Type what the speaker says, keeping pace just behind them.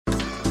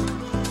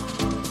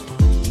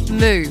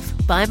Move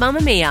by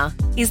Mamamia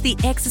is the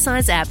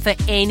exercise app for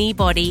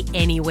anybody,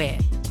 anywhere.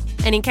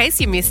 And in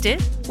case you missed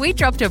it, we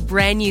dropped a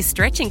brand new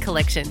stretching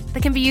collection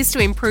that can be used to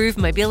improve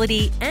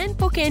mobility and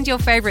bookend your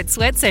favourite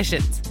sweat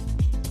sessions.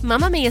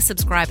 Mamamia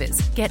subscribers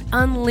get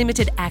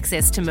unlimited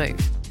access to Move,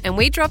 and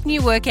we drop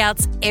new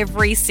workouts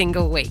every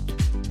single week.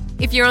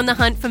 If you're on the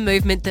hunt for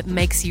movement that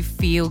makes you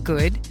feel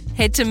good,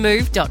 head to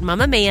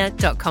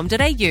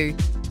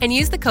move.mamamia.com.au and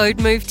use the code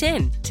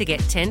MOVE10 to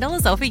get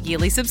 $10 off a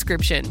yearly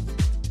subscription.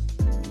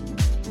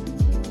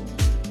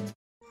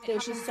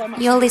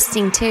 You're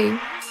listening to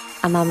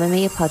a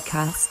Mamamia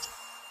podcast.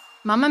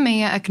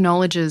 Mamamia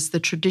acknowledges the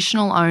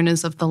traditional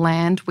owners of the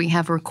land we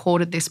have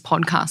recorded this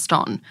podcast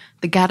on,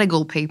 the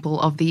Gadigal people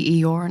of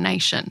the Eora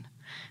Nation.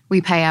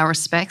 We pay our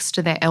respects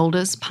to their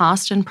elders,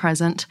 past and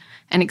present,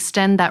 and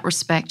extend that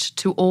respect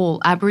to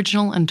all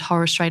Aboriginal and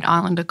Torres Strait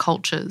Islander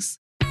cultures.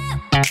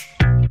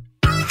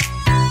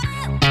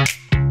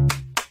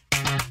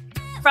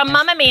 From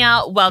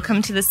Mamamia,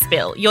 welcome to The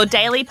Spill, your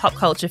daily pop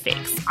culture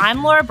fix.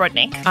 I'm Laura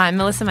Brodnick. I'm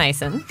Melissa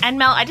Mason. And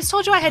Mel, I just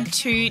told you I had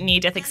 2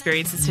 near-death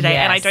experiences today,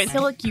 and I don't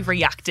feel like you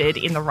reacted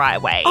in the right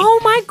way.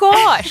 Oh my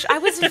gosh, I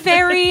was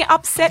very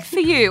upset for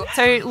you.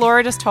 So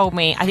Laura just told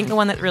me, I think the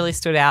one that really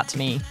stood out to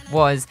me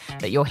was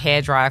that your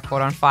hairdryer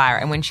caught on fire.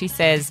 And when she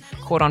says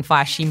caught on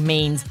fire, she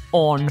means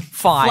on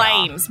fire.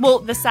 Flames. Well,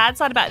 the sad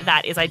side about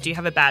that is I do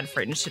have a bad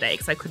fringe today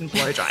because I couldn't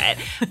blow dry it.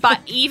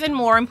 But even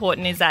more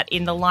important is that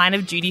in the line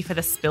of duty for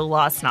The Spill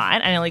last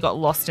night, I nearly got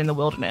lost in the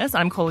wilderness.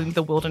 I'm calling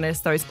the wilderness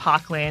those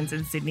parklands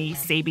in Sydney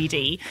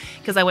CBD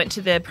because I went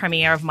to the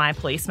premiere of My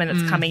Policeman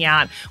that's coming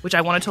out, which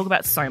I want to talk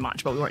about so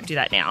much, but we won't do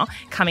that now.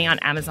 Coming on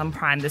Amazon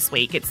Prime this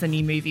week. It's the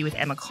new movie with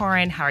Emma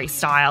Corrin, Harry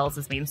Styles.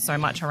 There's been so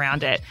much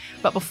around it.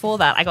 But before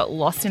that, I got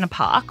lost in a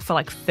park for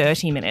like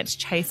 30 minutes,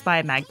 chased by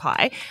a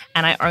magpie,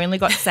 and I only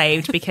got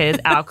saved because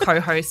our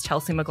co-host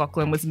Chelsea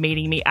McLaughlin was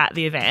meeting me at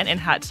the event and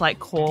had to like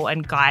call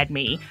and guide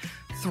me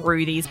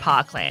through these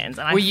parklands.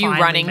 And were you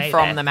running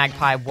from the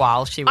magpie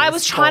while she was I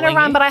was trying to calling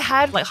run, you? but I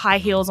had like high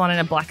heels on and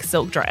a black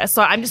silk dress.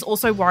 So I'm just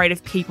also worried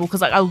if people,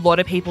 because like a lot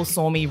of people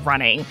saw me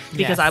running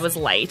because I was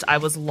late, I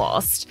was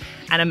lost,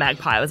 and a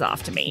magpie was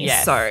after me.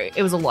 Yes. So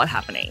it was a lot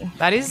happening.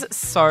 That is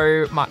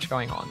so much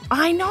going on.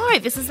 I know.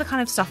 This is the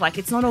kind of stuff, like,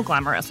 it's not all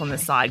glamorous on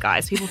this side,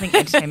 guys. People think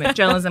entertainment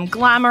journalism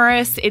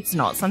glamorous. It's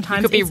not.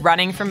 Sometimes You could be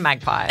running from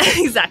magpies.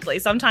 Exactly.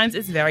 Sometimes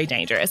it's very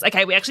dangerous.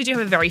 Okay, we actually do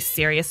have a very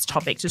serious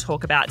topic to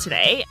talk about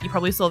today. You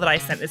probably saw that I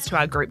sent this to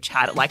our group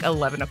chat at like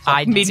 11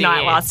 o'clock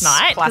midnight last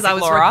night because I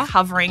was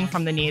recovering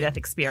from the near-death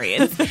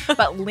experience.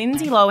 But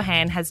Lindsay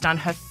Lohan has done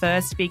her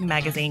first big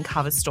magazine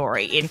cover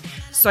story in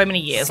so many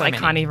years. I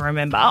can't even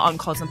remember, on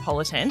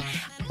Cosmopolitan.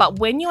 But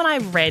when you and I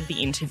read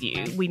the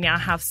interview, we now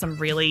have some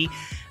really,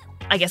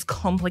 I guess,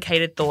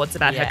 complicated thoughts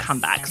about her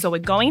comeback. So we're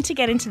going to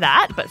get into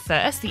that. But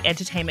first, the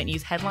entertainment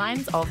news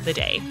headlines of the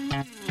day.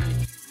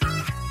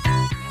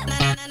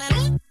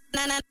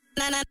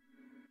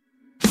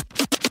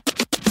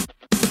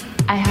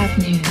 I have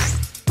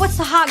news. What's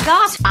the hot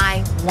gossip?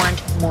 I want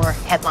more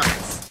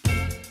headlines.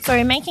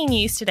 So making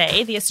news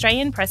today, the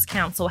Australian Press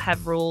Council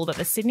have ruled that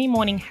the Sydney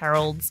Morning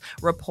Herald's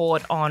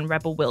report on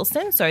Rebel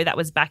Wilson, so that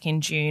was back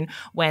in June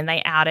when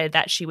they outed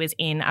that she was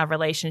in a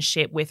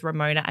relationship with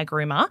Ramona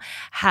Agruma,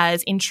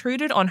 has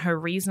intruded on her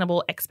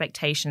reasonable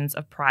expectations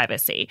of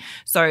privacy.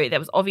 So there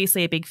was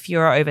obviously a big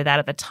furor over that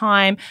at the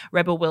time.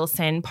 Rebel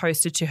Wilson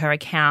posted to her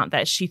account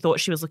that she thought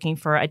she was looking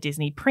for a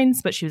Disney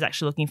prince, but she was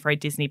actually looking for a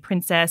Disney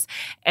princess.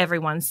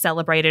 Everyone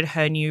celebrated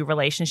her new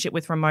relationship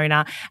with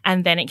Ramona,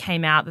 and then it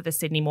came out that the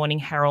Sydney Morning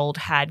Herald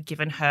had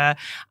given her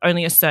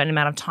only a certain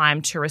amount of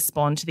time to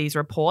respond to these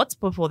reports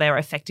before they were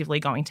effectively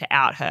going to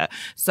out her.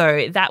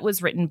 So that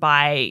was written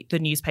by the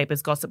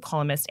newspaper's gossip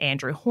columnist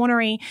Andrew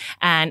Hornery,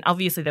 and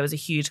obviously there was a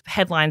huge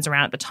headlines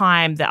around at the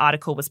time. The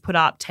article was put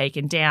up,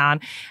 taken down.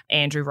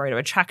 Andrew wrote a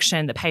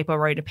retraction. The paper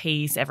wrote a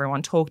piece.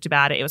 Everyone talked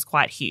about it. It was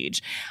quite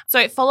huge.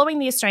 So following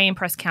the Australian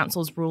Press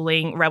Council's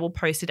ruling, Rebel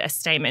posted a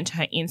statement to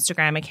her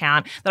Instagram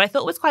account that I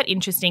thought was quite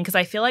interesting because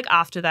I feel like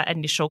after that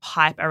initial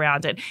hype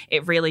around it,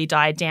 it really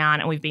died down,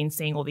 and we've been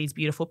seeing all these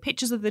beautiful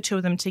pictures of the two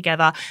of them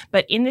together.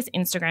 But in this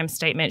Instagram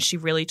statement, she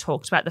really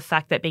talked about the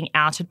fact that being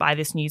outed by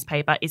this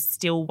newspaper is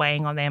still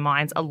weighing on their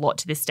minds a lot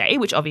to this day,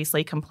 which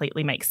obviously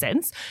completely makes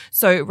sense.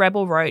 So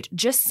Rebel wrote,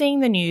 "Just seeing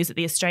the news that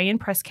the Australian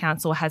Press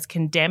Council has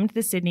condemned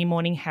the Sydney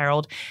Morning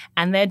Herald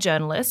and their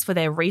journalists for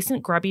their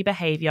recent grubby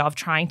behaviour of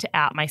trying to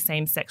out my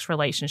same-sex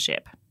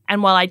relationship.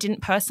 And while I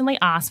didn't personally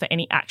ask for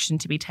any action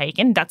to be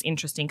taken," that's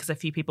interesting because a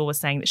few people were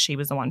saying that she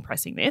was the one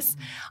pressing this,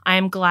 "I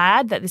am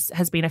glad that this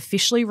has been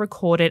officially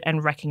recorded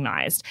and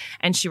recognised."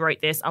 And she wrote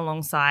this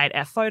alongside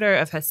a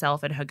photo of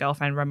herself and her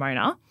girlfriend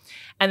Ramona.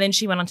 And then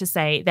she went on to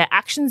say, "Their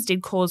actions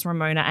did cause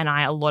Ramona and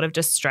I a lot of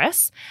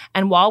distress.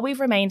 And while we've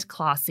remained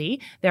classy,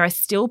 there are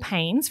still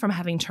pains from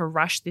having to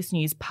rush this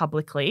news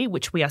publicly,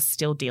 which we are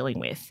still dealing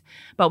with.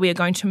 But we are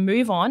going to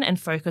move on and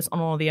focus on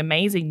all the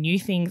amazing new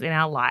things in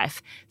our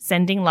life.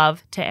 Sending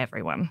love to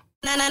everyone."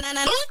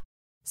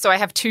 So I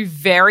have 2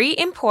 very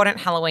important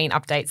Halloween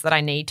updates that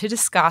I need to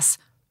discuss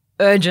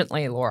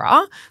urgently,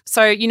 Laura.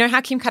 So you know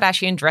how Kim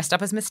Kardashian dressed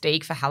up as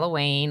Mystique for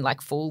Halloween,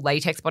 like full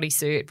latex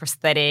bodysuit,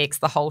 prosthetics,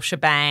 the whole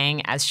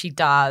shebang, as she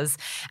does.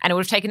 And it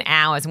would have taken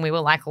hours and we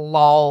were like,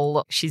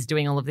 lol, she's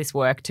doing all of this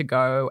work to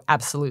go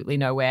absolutely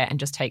nowhere and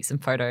just take some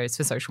photos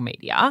for social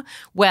media.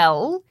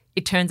 Well,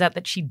 it turns out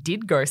that she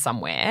did go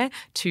somewhere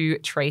to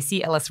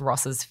Tracy Ellis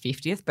Ross's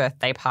 50th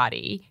birthday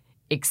party,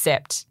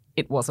 except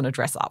it wasn't a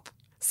dress up.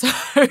 So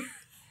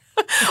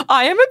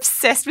I am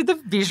obsessed with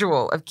the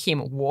visual of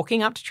Kim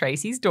walking up to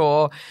Tracy's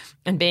door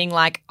and being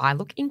like, I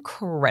look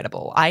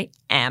incredible. I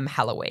am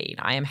Halloween.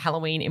 I am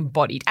Halloween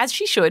embodied, as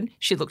she should.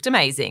 She looked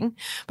amazing.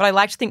 But I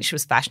like to think she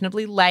was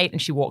fashionably late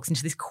and she walks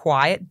into this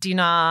quiet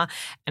dinner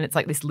and it's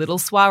like this little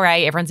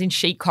soiree. Everyone's in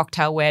chic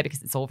cocktail wear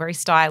because it's all very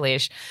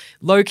stylish,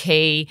 low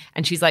key.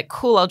 And she's like,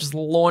 cool, I'll just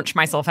launch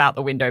myself out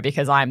the window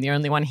because I'm the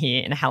only one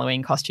here in a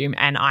Halloween costume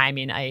and I'm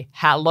in a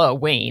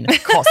Halloween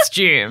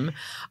costume.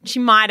 She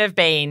might have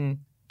been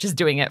just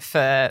doing it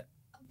for...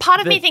 Part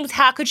of me thinks,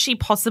 how could she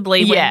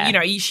possibly,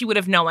 when, she would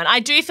have known. I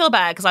do feel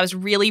bad because I was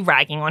really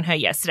ragging on her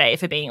yesterday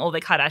for being, all the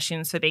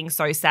Kardashians for being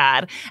so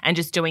sad and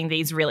just doing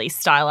these really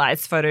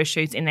stylized photo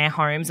shoots in their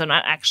homes and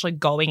not actually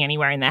going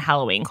anywhere in their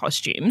Halloween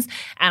costumes.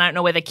 And I don't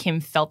know whether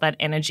Kim felt that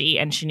energy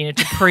and she needed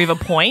to prove a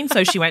point,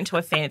 so she went to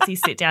a fancy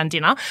sit-down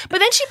dinner. But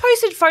then she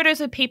posted photos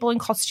of people in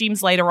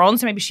costumes later on,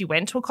 so maybe she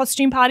went to a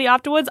costume party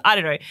afterwards. I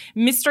don't know.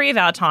 Mystery of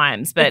our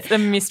times. But it's the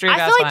mystery of our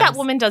times. I feel like that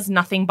woman does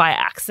nothing by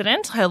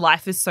accident. Her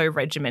life is so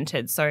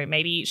regimented. So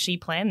maybe she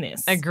planned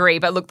this. Agree.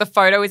 But look, the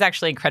photo is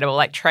actually incredible.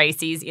 Like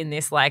Tracy's in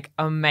this like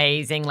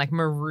amazing like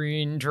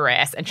maroon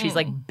dress and she's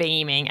like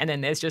beaming. And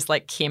then there's just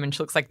like Kim and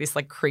she looks like this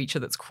like creature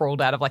that's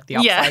crawled out of like the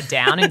upside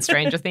down in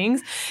Stranger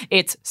Things.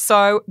 It's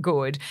so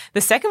good.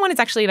 The second one is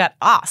actually about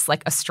us,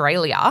 like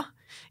Australia.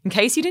 In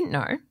case you didn't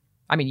know.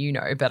 I mean, you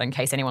know, but in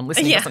case anyone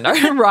listening doesn't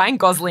know, Ryan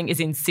Gosling is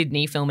in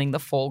Sydney filming The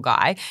Fall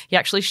Guy. He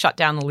actually shut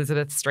down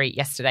Elizabeth Street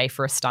yesterday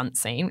for a stunt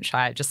scene, which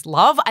I just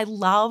love. I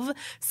love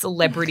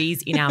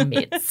celebrities in our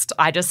midst.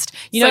 I just,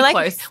 you know, like,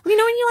 close. Well, you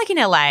know, when you're like in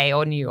LA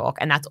or New York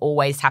and that's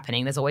always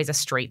happening, there's always a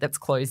street that's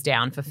closed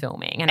down for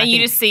filming. And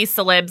you just see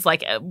celebs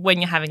like when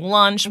you're having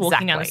lunch,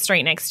 walking down the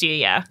street next to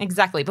you,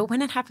 Exactly. But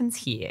when it happens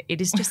here, it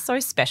is just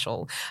so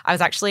special. I was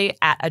actually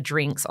at a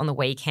drinks on the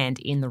weekend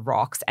in the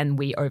Rocks and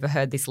we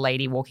overheard this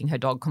lady walking her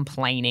dog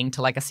complaining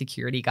to like a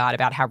security guard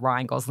about how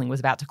Ryan Gosling was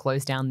about to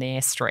close down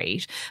their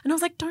street. And I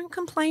was like, don't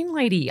complain,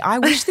 lady. I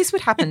wish this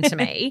would happen to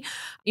me.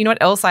 You know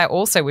what else I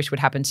also wish would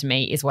happen to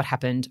me is what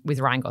happened with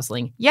Ryan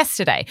Gosling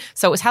yesterday.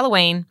 So it was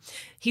Halloween.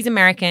 He's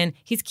American.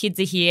 His kids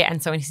are here.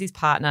 And so is his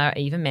partner,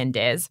 Eva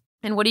Mendes.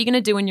 And what are you going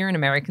to do when you're an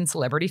American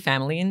celebrity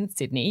family in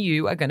Sydney?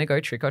 You are going to go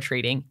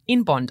trick-or-treating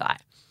in Bondi.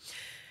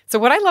 So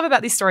what I love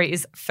about this story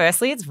is,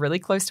 firstly, it's really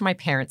close to my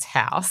parents'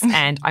 house,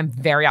 and I'm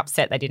very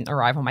upset they didn't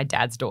arrive on my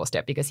dad's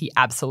doorstep because he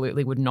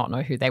absolutely would not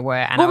know who they were.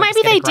 And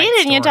maybe they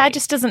did and your dad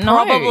just doesn't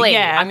know. Probably.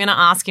 Yeah. I'm going to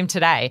ask him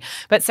today.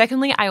 But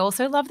secondly, I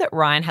also love that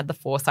Ryan had the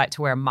foresight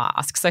to wear a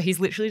mask. So he's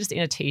literally just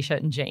in a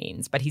T-shirt and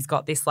jeans, but he's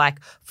got this like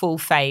full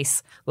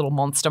face little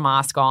monster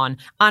mask on,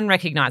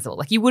 unrecognizable.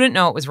 Like you wouldn't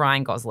know it was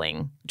Ryan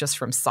Gosling just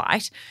from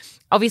sight.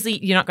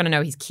 Obviously, you're not going to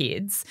know his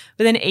kids.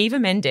 But then Eva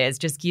Mendes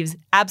just gives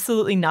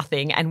absolutely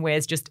nothing and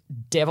wears just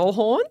devil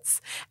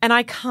horns. And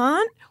I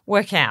can't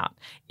work out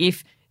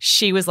if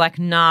she was like,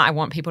 nah, I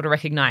want people to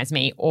recognize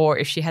me, or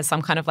if she has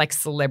some kind of like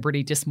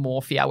celebrity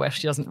dysmorphia where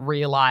she doesn't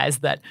realize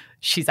that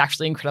she's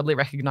actually incredibly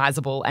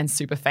recognizable and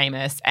super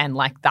famous and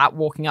like that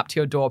walking up to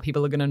your door,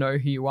 people are going to know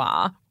who you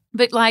are.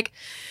 But like,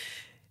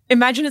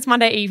 imagine it's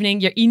Monday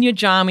evening, you're in your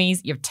jammies,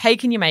 you've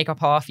taken your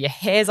makeup off, your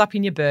hair's up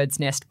in your bird's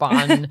nest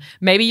bun.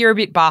 Maybe you're a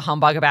bit bar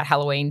humbug about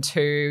Halloween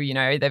too. You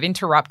know, they've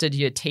interrupted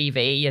your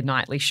TV, your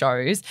nightly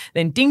shows.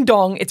 Then ding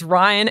dong, it's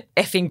Ryan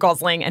effing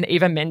Gosling and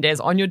Eva Mendes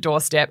on your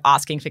doorstep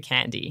asking for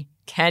candy.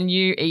 Can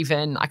you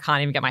even, I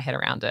can't even get my head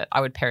around it. I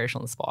would perish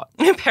on the spot.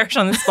 Perish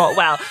on the spot.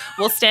 Wow.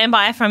 We'll stand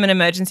by from an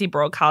emergency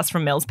broadcast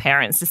from Mel's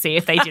parents to see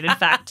if they did in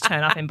fact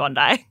turn up in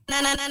Bondi.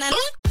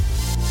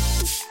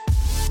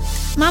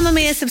 Mamma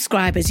Mia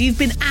subscribers, you've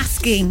been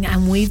asking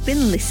and we've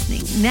been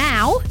listening.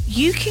 Now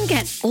you can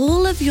get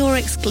all of your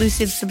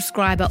exclusive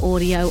subscriber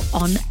audio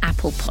on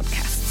Apple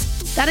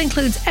Podcasts. That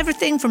includes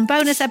everything from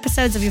bonus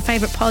episodes of your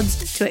favourite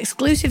pods to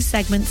exclusive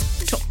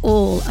segments to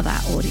all of our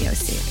audio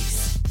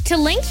series. To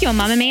link your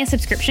Mamma Mia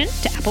subscription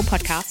to Apple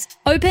Podcasts,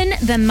 open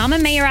the Mamma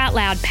Mia Out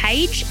Loud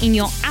page in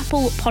your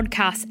Apple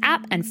Podcasts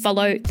app and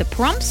follow the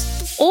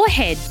prompts, or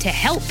head to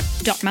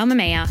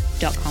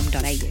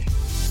help.mamamia.com.au.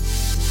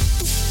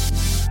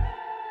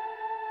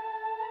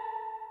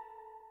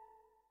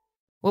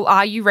 Well,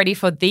 are you ready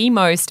for the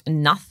most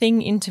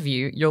nothing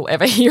interview you'll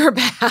ever hear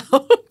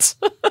about?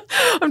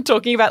 I'm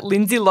talking about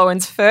Lindsay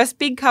Lohan's first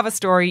big cover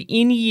story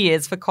in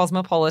years for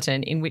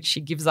Cosmopolitan, in which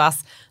she gives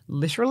us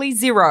literally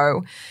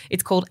zero.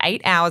 It's called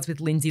 8 Hours with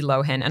Lindsay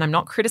Lohan, and I'm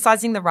not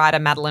criticizing the writer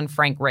Madeline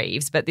Frank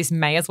Reeves, but this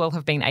may as well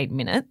have been 8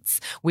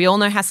 minutes. We all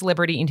know how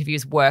celebrity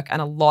interviews work,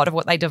 and a lot of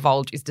what they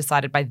divulge is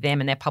decided by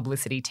them and their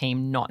publicity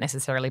team, not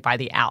necessarily by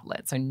the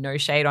outlet. So no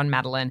shade on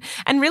Madeline,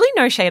 and really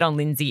no shade on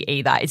Lindsay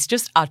either. It's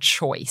just a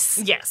choice.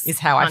 Yes, is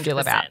how 100%. I feel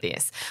about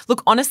this.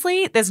 Look,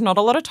 honestly, there's not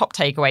a lot of top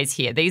takeaways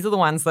here. These are the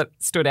ones that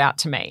stood out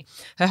to me.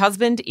 Her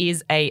husband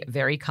is a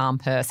very calm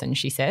person,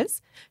 she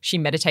says. She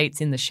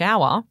meditates in the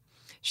shower.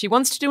 She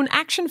wants to do an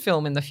action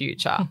film in the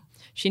future.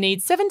 She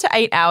needs 7 to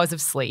 8 hours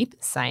of sleep.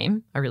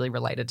 Same. I really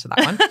related to that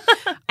one.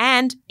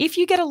 And if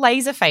you get a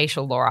laser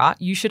facial, Laura,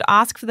 you should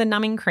ask for the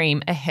numbing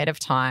cream ahead of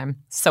time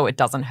so it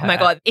doesn't hurt. Oh my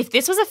God. If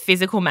this was a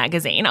physical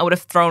magazine, I would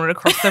have thrown it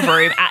across the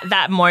room at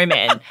that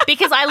moment.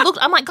 Because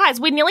I'm like, guys,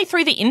 we're nearly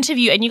through the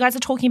interview and you guys are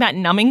talking about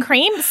numbing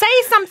cream.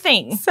 Say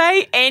something.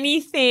 Say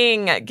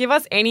anything. Give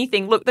us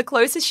anything. Look, the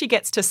closest she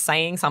gets to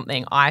saying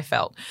something, I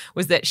felt,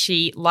 was that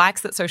she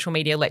likes that social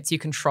media lets you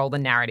control the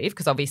narrative,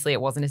 because obviously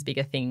it wasn't as big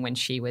a thing when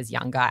she was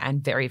younger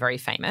and very, very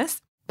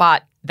famous.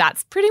 But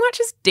that's pretty much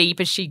as deep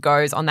as she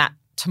goes on that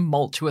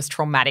tumultuous,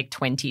 traumatic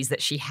 20s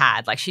that she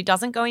had. Like, she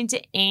doesn't go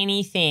into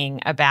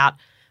anything about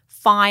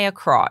fire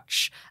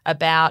crotch,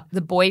 about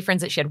the boyfriends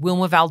that she had,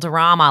 Wilmer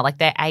Valderrama, like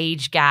their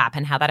age gap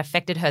and how that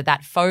affected her,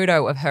 that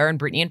photo of her and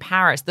Britney in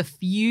Paris, the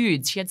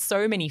feuds. She had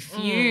so many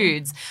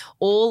feuds,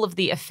 all of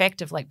the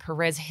effect of like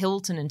Perez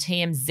Hilton and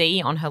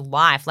TMZ on her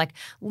life. Like,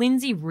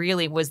 Lindsay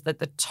really was at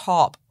the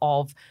top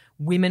of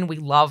women we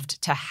loved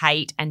to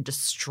hate and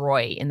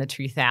destroy in the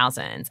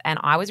 2000s. And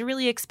I was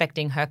really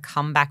expecting her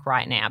comeback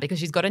right now, because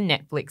she's got a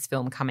Netflix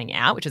film coming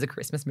out, which is a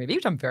Christmas movie,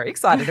 which I'm very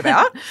excited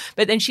about.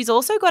 But then she's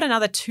also got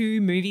another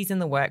 2 movies in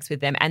the works with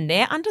them, and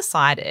they're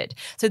undecided.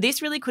 So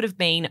this really could have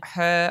been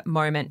her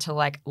moment to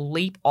like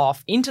leap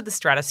off into the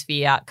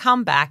stratosphere,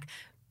 come back,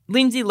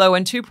 Lindsay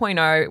Lohan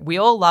 2.0, we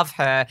all love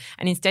her.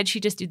 And instead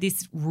she just did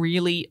this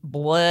really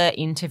blur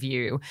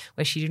interview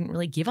where she didn't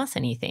really give us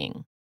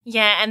anything.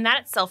 Yeah, and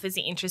that itself is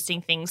the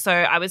interesting thing. So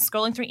I was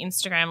scrolling through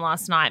Instagram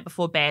last night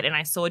before bed and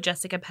I saw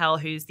Jessica Pell,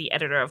 who's the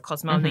editor of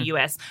Cosmo in the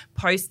US,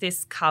 post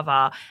this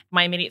cover.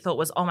 My immediate thought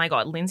was, oh my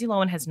God, Lindsay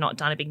Lohan has not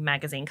done a big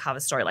magazine cover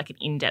story, like an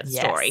in-depth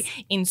story,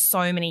 in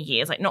so many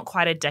years, like not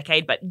quite a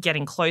decade, but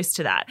getting close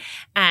to that.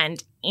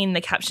 And in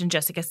the caption,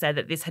 Jessica said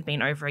that this had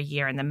been over a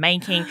year in the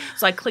making.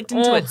 So I clicked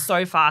into it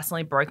so fast and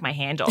I broke my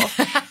hand off.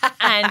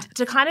 And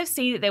to kind of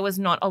see that there was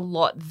not a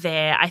lot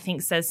there, I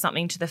think says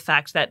something to the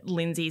fact that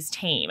Lindsay's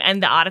team,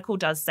 and the article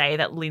does say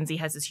that Lindsay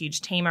has this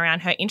huge team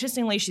around her.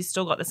 Interestingly, she's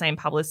still got the same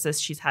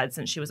publicist she's had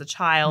since she was a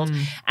child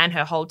and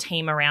her whole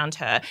team around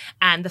her.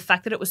 And the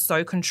fact that it was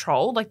so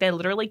controlled, like they're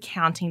literally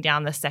counting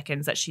down the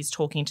seconds that she's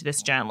talking to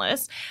this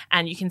journalist.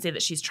 And you can see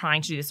that she's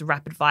trying to do this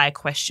rapid fire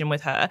question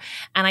with her.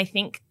 And I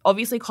think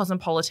obviously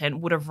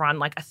Cosmopolitan would have run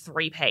like a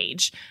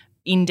 3-page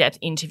in-depth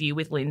interview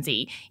with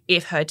Lindsay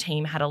if her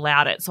team had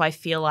allowed it. So I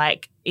feel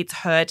like it's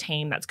her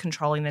team that's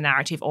controlling the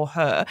narrative, or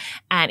her.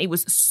 And it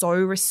was so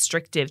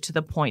restrictive to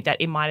the point that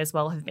it might as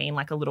well have been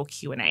like a little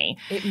Q&A.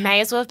 It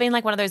may as well have been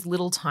like one of those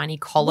little tiny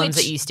columns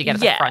that you used to get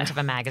at the front of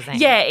a magazine.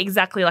 Yeah,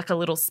 exactly, like a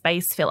little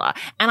space filler.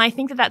 And I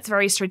think that that's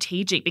very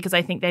strategic, because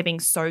I think they're being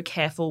so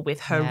careful with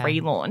her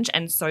relaunch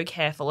and so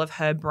careful of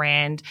her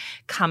brand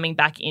coming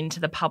back into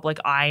the public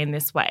eye in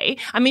this way.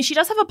 I mean, she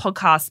does have a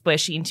podcast where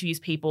she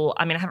interviews people.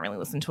 I mean, I haven't really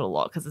listened to it a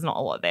lot because there's not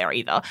a lot there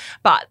either.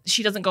 But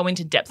she doesn't go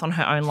into depth on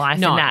her own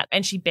life and that.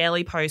 And she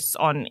barely posts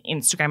on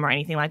Instagram or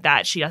anything like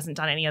that. She hasn't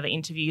done any other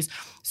interviews.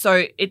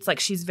 So it's like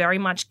she's very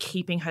much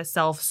keeping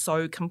herself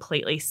so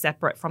completely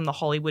separate from the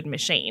Hollywood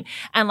machine.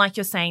 And like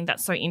you're saying,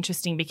 that's so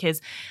interesting, because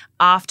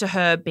after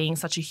her being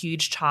such a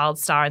huge child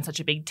star and such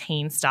a big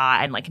teen star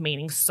and like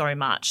meaning so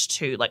much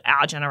to like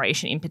our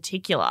generation in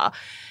particular,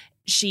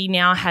 she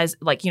now has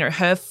like, you know,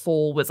 her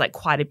fall was like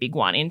quite a big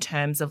one in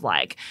terms of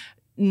like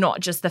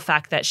not just the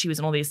fact that she was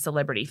in all these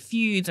celebrity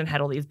feuds and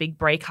had all these big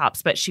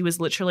breakups, but she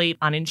was literally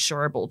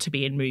uninsurable to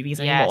be in movies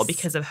anymore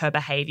because of her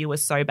behavior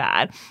was so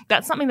bad.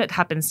 That's something that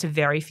happens to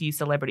very few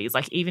celebrities.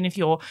 Like, even if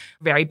you're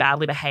very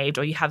badly behaved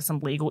or you have some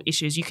legal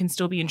issues, you can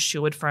still be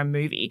insured for a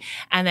movie.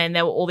 And then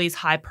there were all these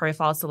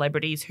high-profile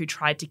celebrities who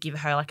tried to give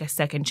her like a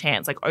second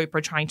chance, like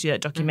Oprah trying to do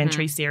that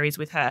documentary series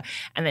with her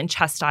and then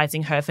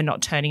chastising her for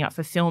not turning up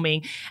for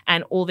filming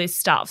and all this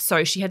stuff.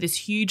 So she had this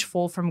huge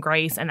fall from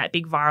grace, and that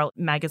big viral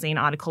magazine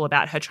article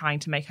about her trying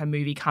to make her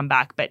movie come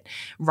back but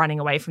running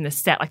away from the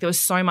set. Like, there was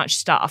so much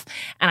stuff,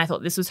 and I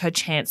thought this was her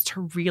chance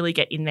to really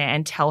get in there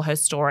and tell her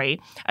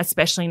story,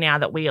 especially now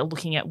that we are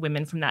looking at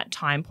women from that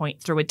time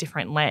point through a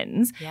different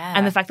lens.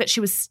 And the fact that she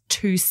was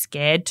too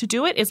scared to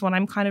do it is what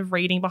I'm kind of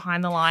reading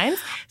behind the lines.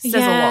 Says a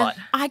lot.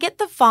 I get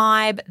the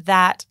vibe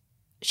that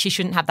she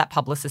shouldn't have that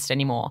publicist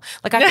anymore.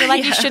 Like, I feel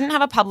like you shouldn't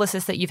have a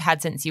publicist that you've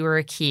had since you were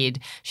a kid.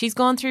 She's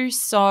gone through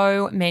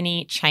so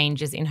many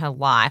changes in her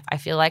life. I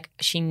feel like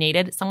she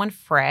needed someone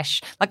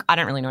fresh. Like, I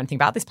don't really know anything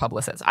about this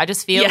publicist. I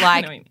just feel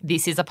like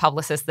this is a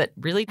publicist that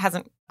really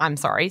hasn't I'm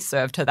sorry,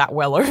 served her that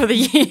well over the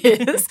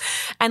years.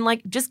 And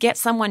like just get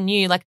someone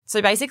new. Like,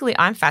 so basically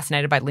I'm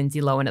fascinated by Lindsay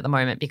Lohan at the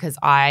moment because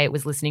I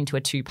was listening to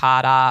a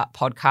 2-parter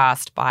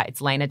podcast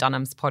it's Lena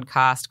Dunham's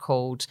podcast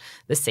called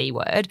The C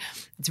Word.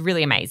 It's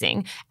really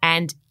amazing.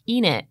 And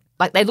in it,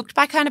 like they looked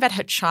back kind of at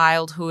her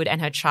childhood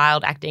and her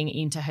child acting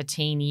into her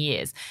teen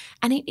years.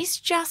 And it is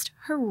just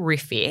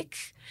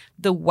horrific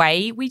the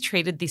way we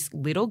treated this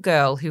little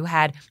girl who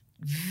had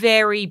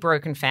very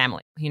broken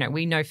family. You know,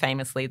 we know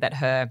famously that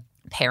her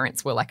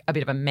parents were like a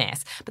bit of a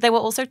mess, but they were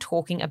also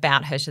talking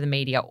about her to the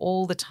media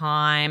all the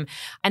time.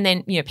 And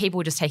then, you know, people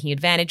were just taking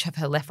advantage of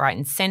her left, right,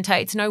 and center.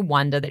 It's no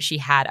wonder that she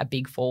had a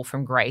big fall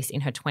from grace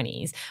in her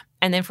 20s.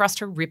 And then for us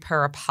to rip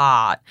her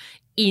apart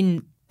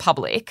in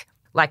public,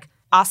 like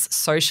us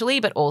socially,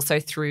 but also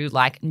through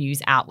like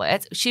news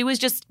outlets, she was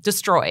just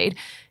destroyed.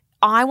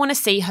 I want to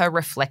see her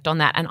reflect on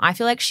that. And I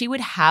feel like she would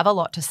have a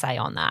lot to say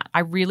on that. I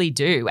really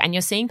do. And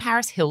you're seeing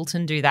Paris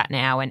Hilton do that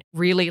now and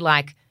really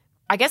like,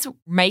 I guess,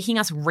 making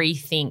us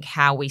rethink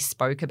how we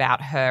spoke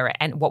about her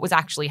and what was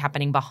actually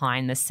happening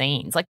behind the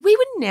scenes. Like we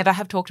would never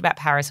have talked about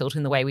Paris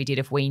Hilton the way we did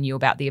if we knew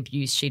about the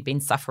abuse she'd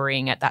been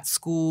suffering at that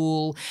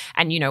school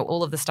and, you know,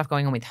 all of the stuff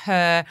going on with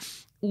her.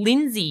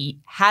 Lindsay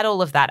had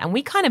all of that and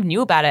we kind of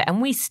knew about it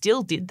and we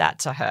still did that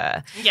to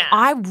her. Yeah.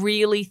 I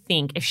really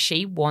think if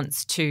she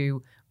wants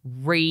to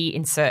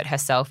reinsert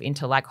herself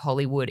into like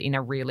Hollywood in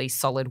a really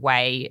solid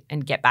way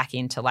and get back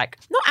into like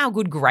not our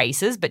good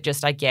graces, but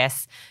just I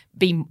guess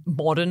be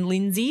modern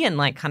Lindsay and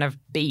like kind of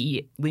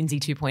be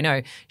Lindsay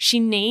 2.0, she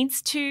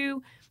needs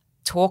to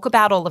talk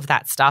about all of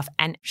that stuff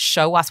and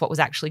show us what was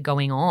actually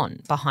going on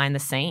behind the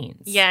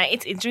scenes. Yeah,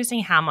 it's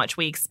interesting how much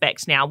we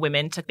expect now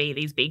women to be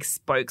these big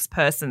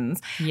spokespersons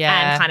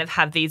and kind of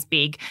have these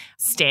big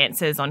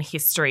stances on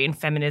history and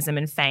feminism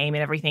and fame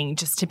and everything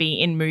just to be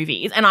in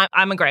movies. And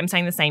I'm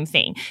saying the same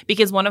thing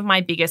because one of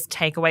my biggest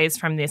takeaways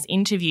from this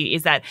interview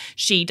is that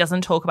she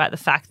doesn't talk about the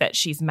fact that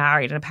she's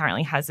married and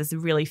apparently has this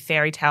really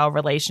fairy tale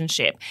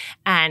relationship.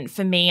 And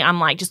for me, I'm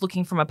like just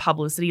looking from a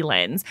publicity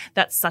lens,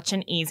 that's such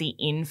an easy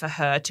in for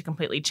her to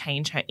completely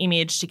change her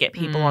image, to get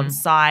people on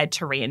side,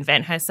 to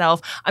reinvent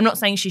herself. I'm not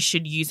saying she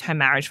should use her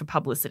marriage for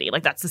publicity.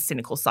 Like that's the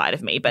cynical side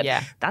of me, but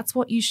that's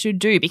what you should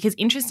do because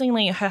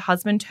interestingly, her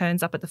husband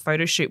turns up at the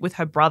photo shoot with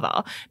her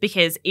brother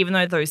because even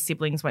though those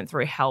siblings went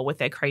through hell with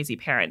their crazy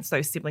parents,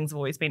 those siblings have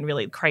always been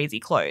really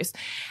crazy close.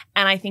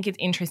 And I think it's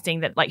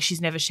interesting that like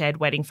she's never shared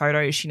wedding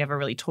photos. She never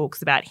really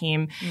talks about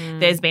him.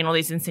 There's been all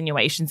these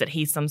insinuations that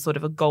he's some sort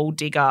of a gold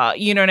digger.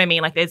 You know what I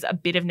mean? Like there's a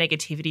bit of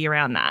negativity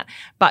around that,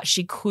 but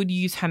she could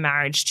use her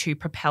marriage to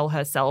propel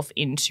herself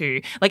into,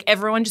 like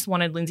everyone just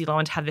wanted Lindsay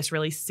Lohan to have this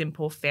really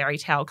simple fairy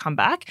tale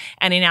comeback.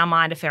 And in our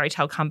mind, a fairy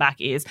tale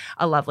comeback is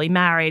a lovely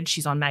marriage.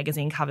 She's on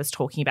magazine covers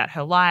talking about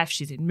her life.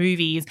 She's in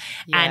movies.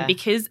 Yeah. And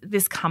because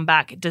this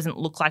comeback doesn't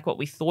look like what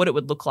we thought it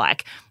would look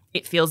like,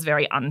 it feels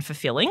very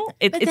unfulfilling.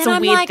 It's a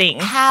weird thing.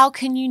 How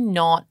can you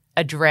not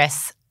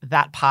address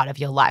that part of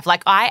your life?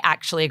 Like, I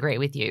actually agree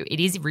with you.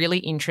 It is really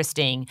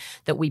interesting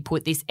that we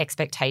put this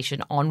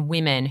expectation on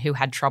women who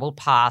had troubled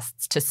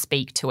pasts to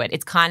speak to it.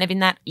 It's kind of in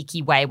that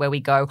icky way where we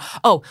go,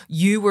 oh,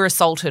 you were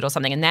assaulted or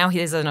something, and now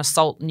here's an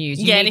assault news.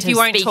 You need and if you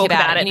won't talk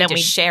about it, you need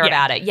to share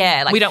about it.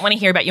 Yeah, like, we don't want to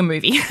hear about your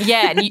movie.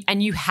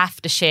 and you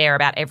have to share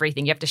about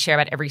everything. You have to share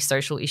about every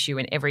social issue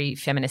and every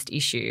feminist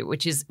issue,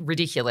 which is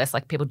ridiculous.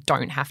 Like, people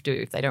don't have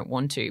to if they don't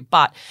want to.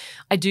 But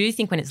I do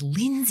think when it's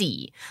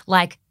Lindsay,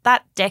 like,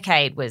 that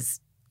decade was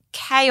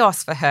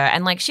chaos for her,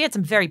 and like she had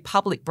some very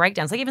public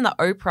breakdowns. Like even the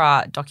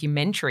Oprah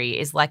documentary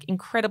is like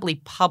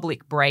incredibly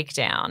public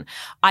breakdown.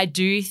 I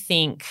do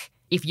think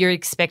if you're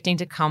expecting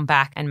to come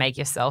back and make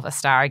yourself a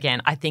star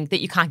again, I think that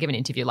you can't give an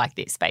interview like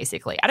this,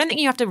 basically. I don't think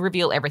you have to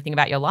reveal everything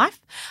about your life.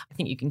 I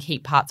think you can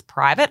keep parts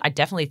private. I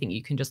definitely think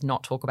you can just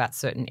not talk about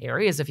certain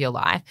areas of your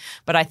life,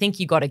 but I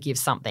think you got to give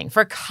something for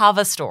a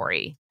cover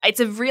story. It's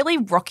a really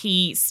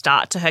rocky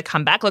start to her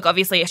comeback. Look,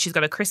 obviously, she's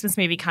got a Christmas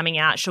movie coming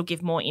out. She'll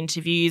give more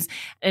interviews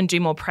and do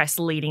more press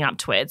leading up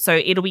to it. So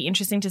it'll be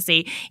interesting to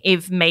see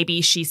if maybe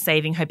she's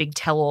saving her big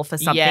tell-all for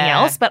something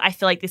else. But I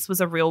feel like this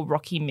was a real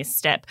rocky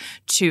misstep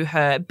to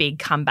her big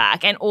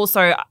comeback. And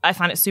also, I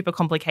find it super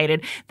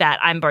complicated that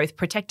I'm both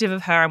protective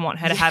of her and want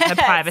her to have her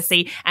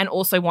privacy, and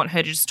also want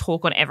her to just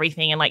talk on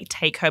everything and like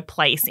take her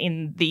place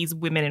in these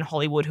women in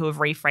Hollywood who have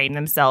reframed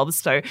themselves.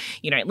 So,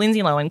 you know, Lindsay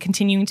Lohan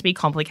continuing to be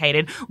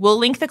complicated. We'll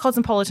link the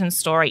Cosmopolitan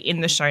story in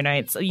the show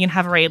notes. You can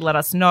have a read, let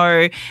us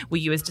know. Were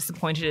you as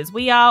disappointed as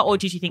we are, or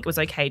did you think it was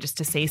okay just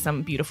to see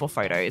some beautiful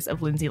photos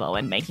of Lindsay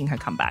Lohan making her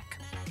comeback?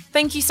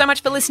 Thank you so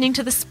much for listening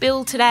to The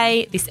Spill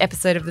today. This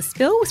episode of The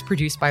Spill was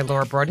produced by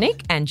Laura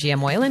Brodnick and Gia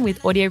Moylan,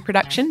 with audio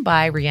production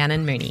by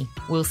Rhiannon Mooney.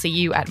 We'll see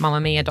you at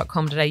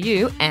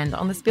mamamia.com.au and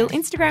on The Spill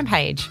Instagram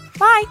page.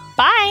 Bye.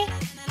 Bye.